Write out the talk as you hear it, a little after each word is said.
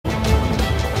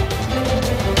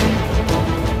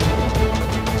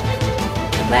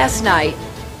Last night,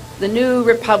 the new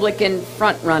Republican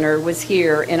frontrunner was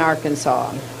here in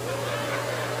Arkansas.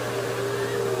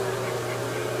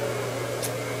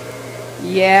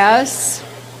 Yes,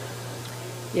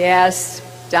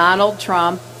 Donald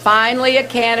Trump, finally a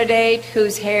candidate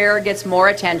whose hair gets more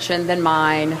attention than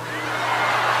mine.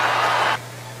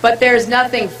 But there's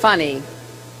nothing funny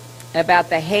about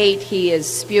the hate he is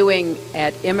spewing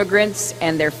at immigrants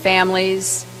and their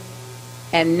families,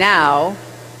 and now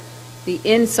the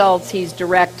insults he's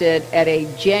directed at a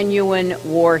genuine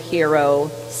war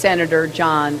hero, Senator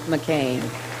John McCain.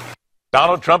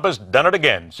 Donald Trump has done it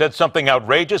again, said something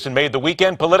outrageous and made the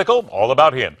weekend political, all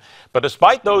about him. But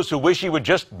despite those who wish he would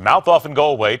just mouth off and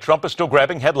go away, Trump is still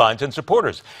grabbing headlines and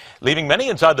supporters, leaving many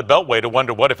inside the Beltway to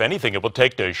wonder what, if anything, it will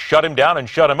take to shut him down and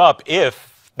shut him up,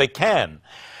 if they can.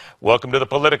 Welcome to the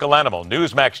Political Animal.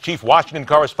 Newsmax Chief Washington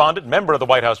correspondent, member of the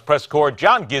White House Press Corps,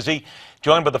 John Gizzi,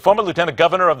 joined by the former Lieutenant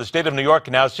Governor of the state of New York,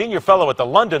 now Senior Fellow at the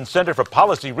London Center for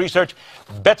Policy Research,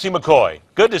 Betsy McCaughey.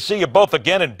 Good to see you both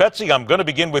again. And Betsy, I'm going to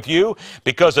begin with you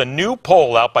because a new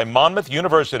poll out by Monmouth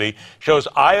University shows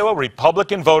Iowa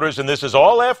Republican voters, and this is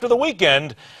all after the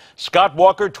weekend, Scott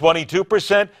Walker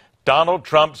 22%, Donald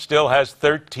Trump still has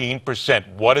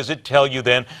 13%. What does it tell you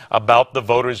then about the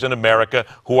voters in America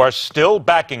who are still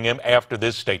backing him after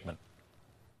this statement?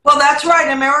 Well, that's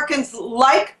right. Americans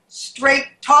like straight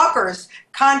talkers,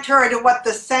 contrary to what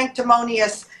the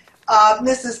sanctimonious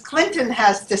Mrs. Clinton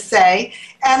has to say.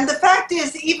 And the fact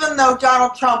is, even though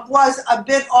Donald Trump was a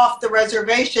bit off the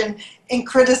reservation in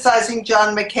criticizing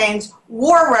John McCain's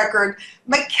war record,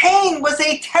 McCain was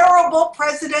a terrible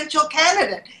presidential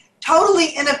candidate,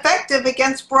 totally ineffective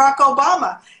against Barack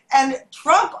Obama. And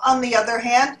Trump, on the other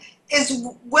hand, is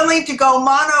willing to go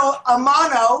mano a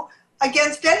mano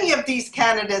against any of these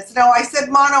candidates. Now, I said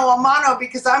mano a mano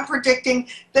because I'm predicting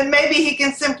that maybe he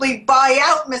can simply buy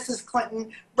out Mrs.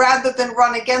 Clinton rather than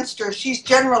run against her. She's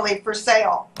generally for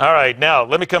sale. All right, now,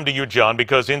 let me come to you, John,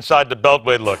 because inside the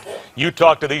Beltway, look, you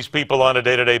talk to these people on a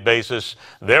day-to-day basis.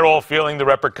 They're all feeling the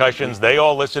repercussions. They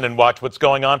all listen and watch what's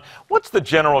going on. What's the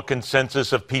general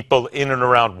consensus of people in and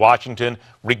around Washington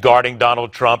regarding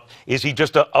Donald Trump? Is he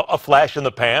just a flash in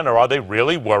the pan, or are they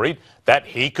really worried that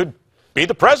he could be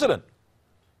the president?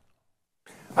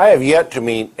 I have yet to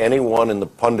meet anyone in the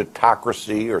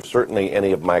punditocracy, or certainly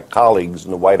any of my colleagues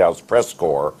in the White House press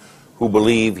corps, who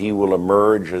believe he will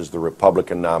emerge as the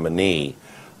Republican nominee.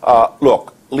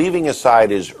 Look, leaving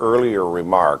aside his earlier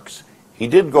remarks, he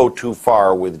did go too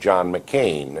far with John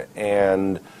McCain.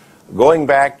 And going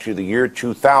back to the year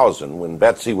 2000, when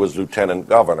Betsy was lieutenant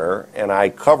governor and I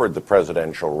covered the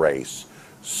presidential race,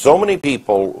 so many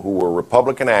people who were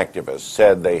Republican activists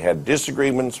said they had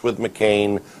disagreements with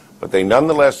McCain, but they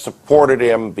nonetheless supported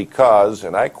him because,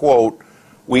 and I quote,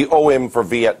 "we owe him for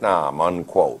Vietnam,"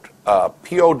 unquote.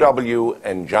 POW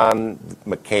and John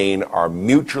McCain are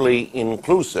mutually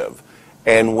inclusive.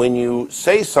 And when you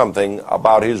say something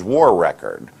about his war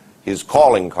record, his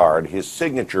calling card, his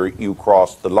signature, you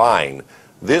cross the line.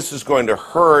 This is going to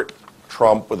hurt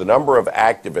Trump with a number of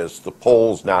activists, the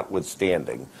polls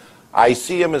notwithstanding. I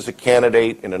see him as a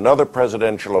candidate in another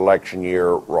presidential election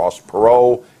year, Ross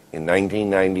Perot, in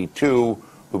 1992,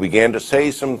 who began to say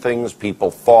some things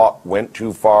people thought went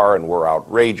too far and were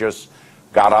outrageous,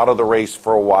 got out of the race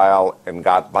for a while, and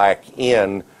got back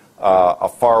in a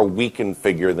far weakened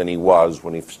figure than he was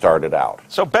when he started out.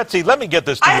 So, Betsy, let me get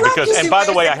this to you because, and by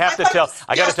the way, I got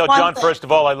to tell John, first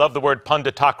of all, I love the word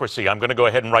punditocracy. I'm going to go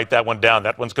ahead and write that one down.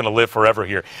 That one's going to live forever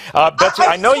here. Betsy,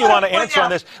 I know you want to answer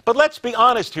on this, but let's be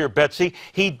honest here, Betsy.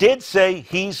 He did say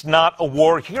he's not a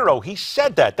war hero. He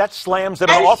said that. That slams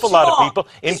at an awful lot of people,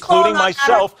 including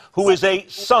myself, who is a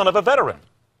son of a veteran.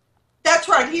 That's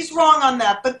right. He's wrong on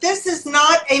that. But this is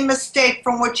not a mistake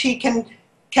from which he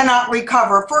cannot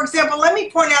recover. For example, let me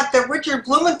point out that Richard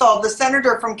Blumenthal, the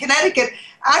senator from Connecticut,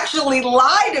 actually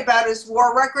lied about his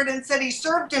war record and said he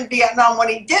served in Vietnam when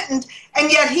he didn't, and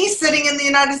yet he's sitting in the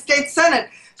United States Senate.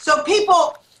 So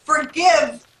people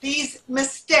forgive these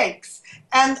mistakes,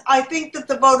 and I think that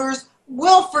the voters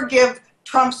will forgive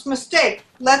Trump's mistake.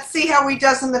 Let's see how he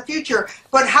does in the future.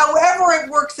 But however it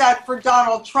works out for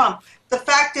Donald Trump, the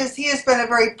fact is he has been a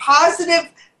very positive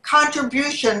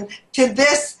contribution to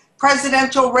this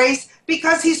presidential race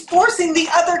because he's forcing the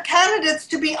other candidates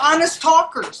to be honest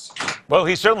talkers. Well,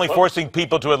 he's certainly forcing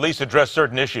people to at least address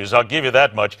certain issues. I'll give you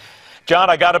that much.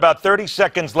 John, I got about 30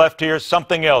 seconds left here.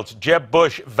 Something else. Jeb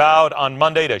Bush vowed on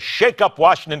Monday to shake up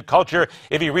Washington culture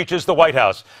if he reaches the White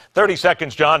House. 30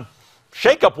 seconds, John.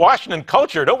 Shake up Washington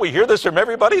culture. Don't we hear this from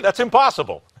everybody? That's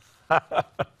impossible.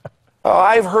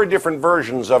 I've heard different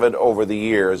versions of it over the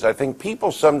years. I think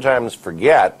people sometimes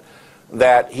forget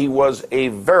that he was a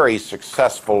very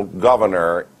successful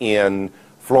governor in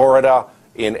Florida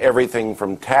in everything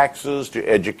from taxes to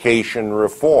education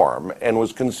reform, and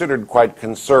was considered quite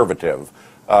conservative.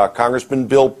 Congressman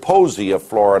Bill Posey of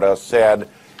Florida said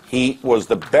he was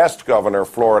the best governor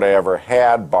Florida ever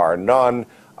had, bar none.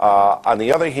 On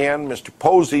the other hand, Mr.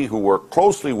 Posey, who worked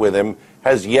closely with him,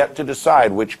 has yet to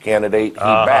decide which candidate he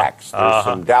backs. There's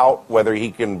some doubt whether he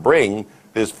can bring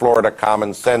this Florida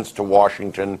common sense to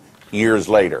Washington years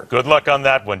later. Good luck on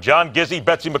that one. John, Gizzi,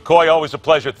 Betsy McCaughey, always a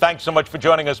pleasure. Thanks so much for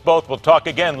joining us both. We'll talk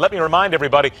again. Let me remind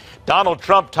everybody, Donald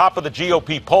Trump, top of the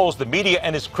GOP polls. The media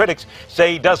and his critics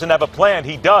say he doesn't have a plan.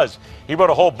 He does. He wrote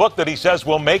a whole book that he says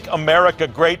will make America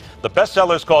great. The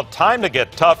bestseller is called Time to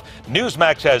Get Tough.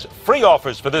 Newsmax has free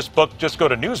offers for this book. Just go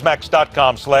to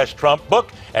newsmax.com/Trump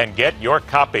book and get your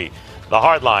copy. The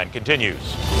Hardline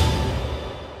continues.